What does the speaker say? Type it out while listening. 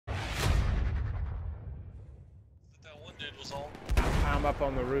zone. I'm up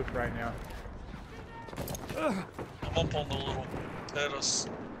on the roof right now. I'm up on the little terrace.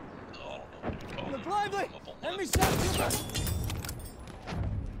 Oh, I don't know what you call it. Look lively! I'm up on Enemy that. shot!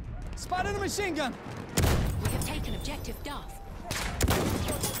 Spotted a machine gun! We have taken objective Duff.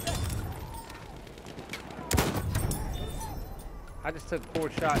 I just took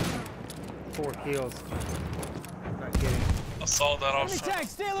 4 shots, 4 kills. I'm not kidding. I saw that. I was Enemy trying tag,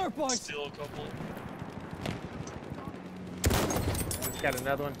 stay alert, to boys! steal a couple. Just got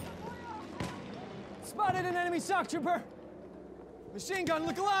another one. Spotted an enemy shock trooper! Machine gun,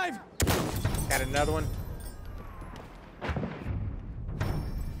 look alive! Got another one.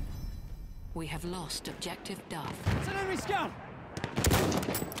 We have lost objective Duff. It's an enemy scout!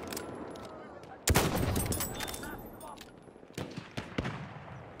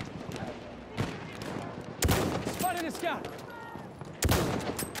 Spotted a scout!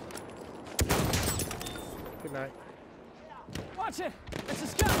 Good night. Watch it! It's a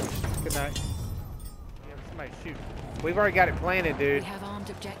scout! Good night. Yeah, somebody shoot. We've already got it planted, We dude. have armed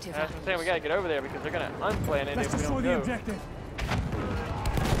objective That's what I'm saying. We gotta get over there because they're gonna unplan it Let's if we destroy don't the go. objective!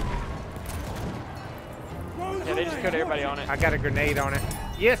 Yeah, they just killed everybody on it. I got a grenade on it.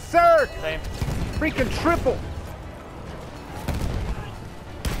 Yes, sir! Same. Freaking triple!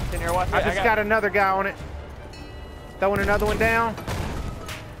 Sitting here watching. I just got another guy on it. Throwing another one down.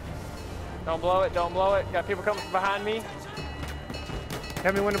 Don't blow it. Don't blow it. Got people coming from behind me.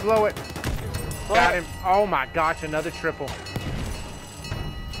 Tell me when to blow it. Blow Got it. him. Oh my gosh, another triple.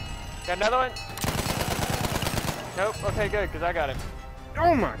 Got another one. Nope. Okay, good, because I got him.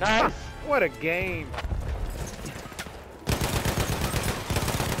 Oh my Nice. gosh, what a game.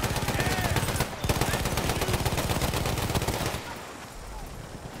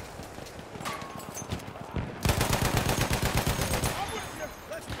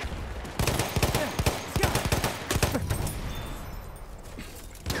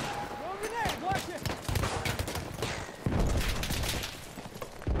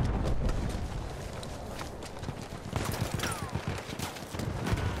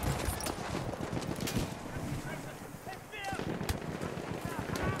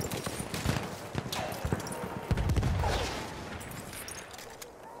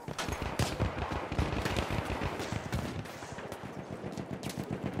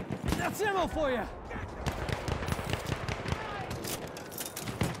 That's ammo for you!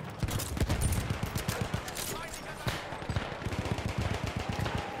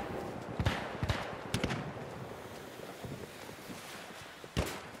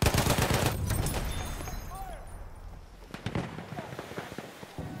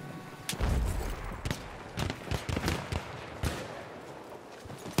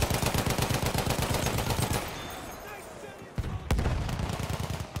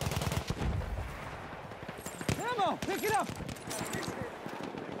 Ammo! Pick it up!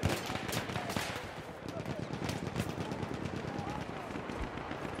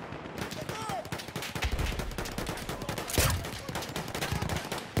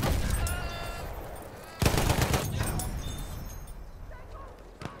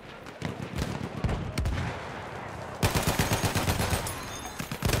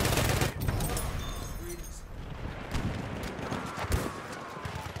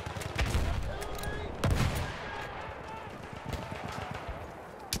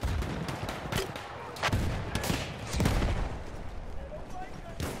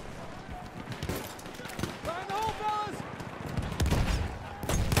 Find the hole, fellas!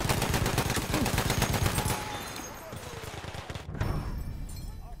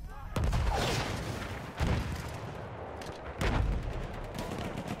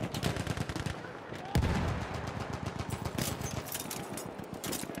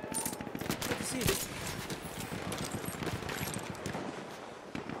 Good to see you.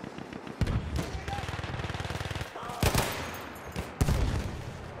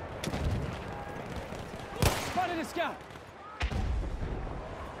 Spotted a scout!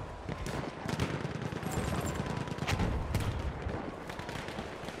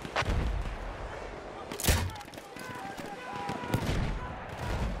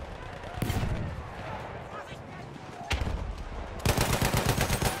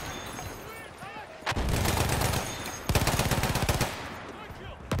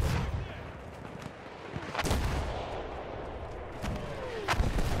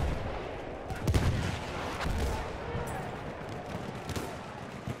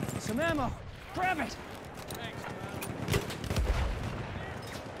 Some ammo! Grab it!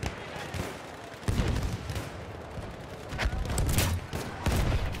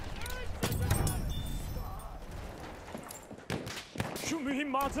 Şu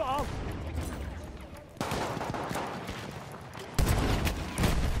mühimmatı al.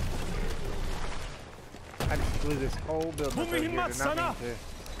 Blew this whole building up over here. Did not mean to.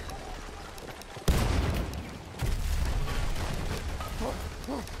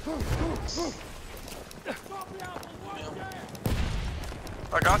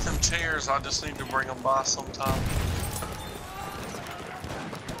 I got them chairs, I just need to bring them by sometime.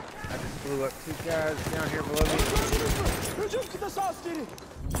 I just blew up 2 guys down here below me.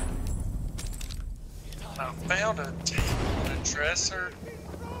 I found a table and a dresser,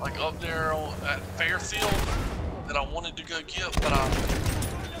 like up there at Fairfield, that I wanted to go get, but I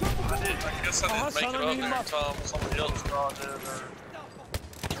guess I didn't make it up there in time. Somebody else brought it,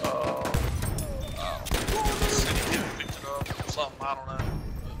 or the city kid picked it up, or something, I don't know.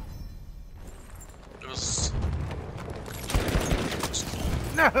 It was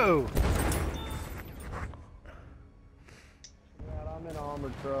cool. No! God, I'm in an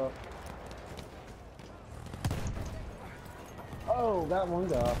armored truck. Oh, got one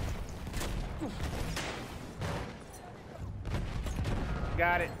guy.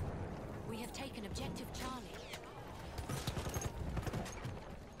 Got it. We have taken objective Charlie.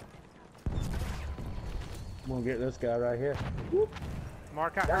 I'm gonna get this guy right here.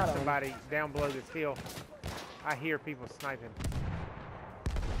 Mark, I heard somebody down below this hill. I hear people sniping.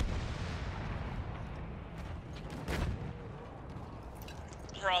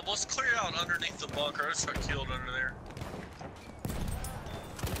 Rob, let's clear out underneath the bunker. I just got killed under there.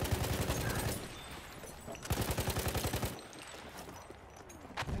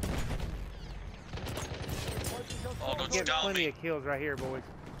 Oh, don't you Getting down plenty me. of kills right here, boys.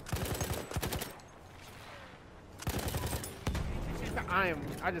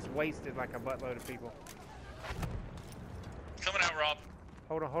 I just wasted like a buttload of people. Coming out, Rob.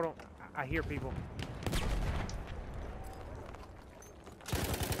 Hold on. I hear people.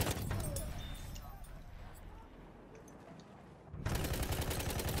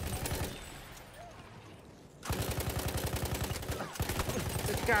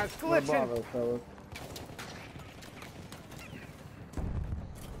 This guy's glitching.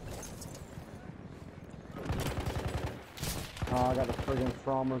 Oh, I got the friggin'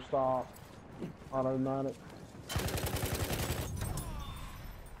 Frommer stop. Automatic.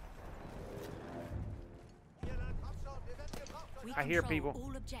 I hear people.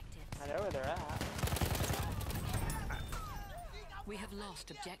 All objectives. I know where they're at. We have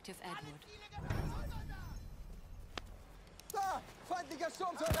lost objective Edward. Feindlicher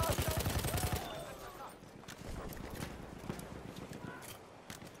Sturmsoldat!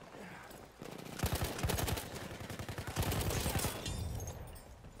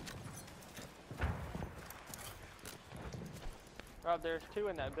 Rob, there's 2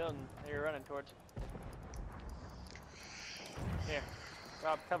 in that building that you're running towards. Here.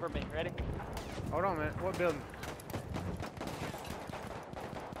 Rob, cover me. Ready? Hold on a minute. What building?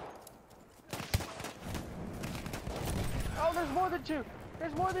 Oh, there's more than 2!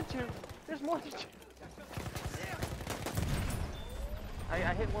 There's more than 2! There's more than 2!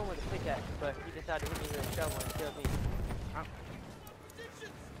 I hit one with a pickaxe, but he decided to hit me with a shovel and killed me.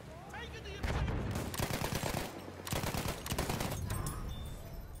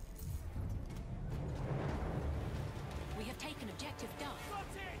 We have taken objective Duff.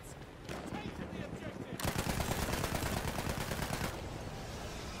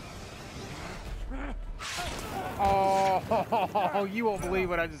 Oh, you won't believe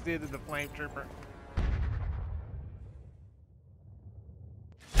what I just did to the flame trooper.